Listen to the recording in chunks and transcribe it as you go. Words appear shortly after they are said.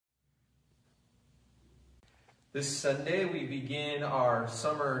This Sunday we begin our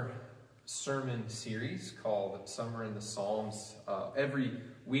summer sermon series called Summer in the Psalms. Every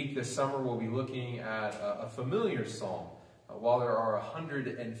week this summer we'll be looking at a familiar psalm. While there are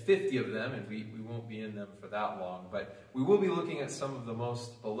 150 of them, and we won't be in them for that long, but we will be looking at some of the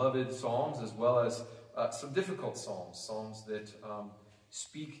most beloved psalms as well as some difficult psalms that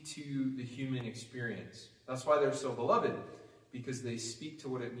speak to the human experience. That's why they're so beloved, because they speak to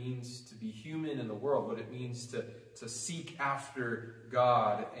what it means to be human in the world, what it means to seek after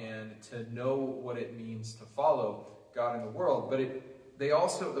God and to know what it means to follow God in the world. But they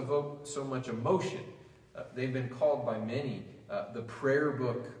also evoke so much emotion. They've been called by many the prayer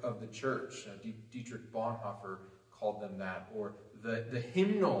book of the church. Dietrich Bonhoeffer called them that. Or the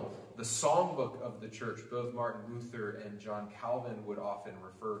hymnal, the songbook of the church. Both Martin Luther and John Calvin would often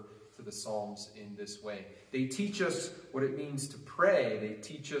refer to the Psalms in this way. They teach us what it means to pray. They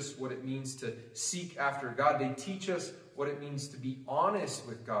teach us what it means to seek after God. They teach us what it means to be honest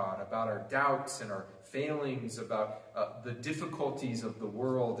with God about our doubts and our failings, about the difficulties of the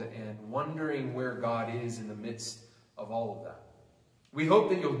world, and wondering where God is in the midst of all of that. We hope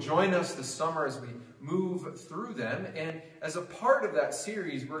that you'll join us this summer as we move through them. And as a part of that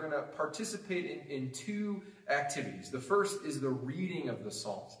series, we're going to participate in two activities. The first is the reading of the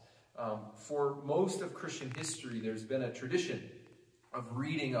Psalms. For most of Christian history, there's been a tradition of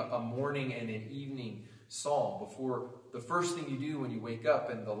reading a morning and an evening psalm before the first thing you do when you wake up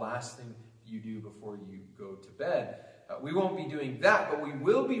and the last thing you do before you go to bed. We won't be doing that, but we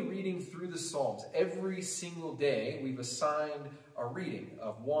will be reading through the Psalms. Every single day, we've assigned a reading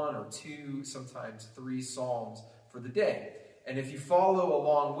of one or two, sometimes three Psalms for the day. And if you follow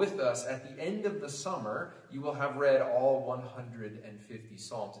along with us, at the end of the summer, you will have read all 150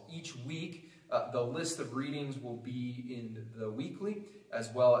 Psalms. Each week, the list of readings will be in the weekly,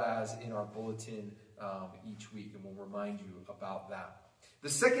 as well as in our bulletin each week, and we'll remind you about that. The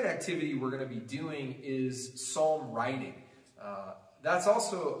second activity we're going to be doing is psalm writing. That's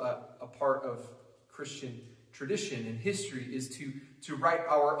also a part of Christian tradition and history, is to write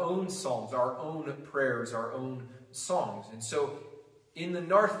our own psalms, our own prayers, our own songs. And so in the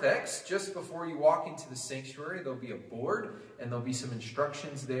narthex, just before you walk into the sanctuary, there'll be a board and there'll be some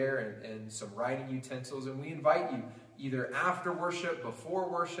instructions there and some writing utensils. And we invite you either after worship, before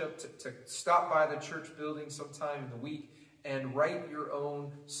worship, to stop by the church building sometime in the week and write your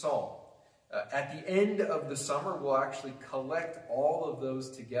own psalm. At the end of the summer, we'll actually collect all of those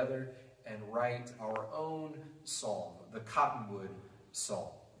together and write our own psalm, the Cottonwood Psalm.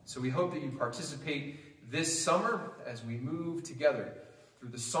 So we hope that you participate this summer as we move together through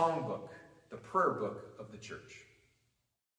the songbook, the prayer book of the church.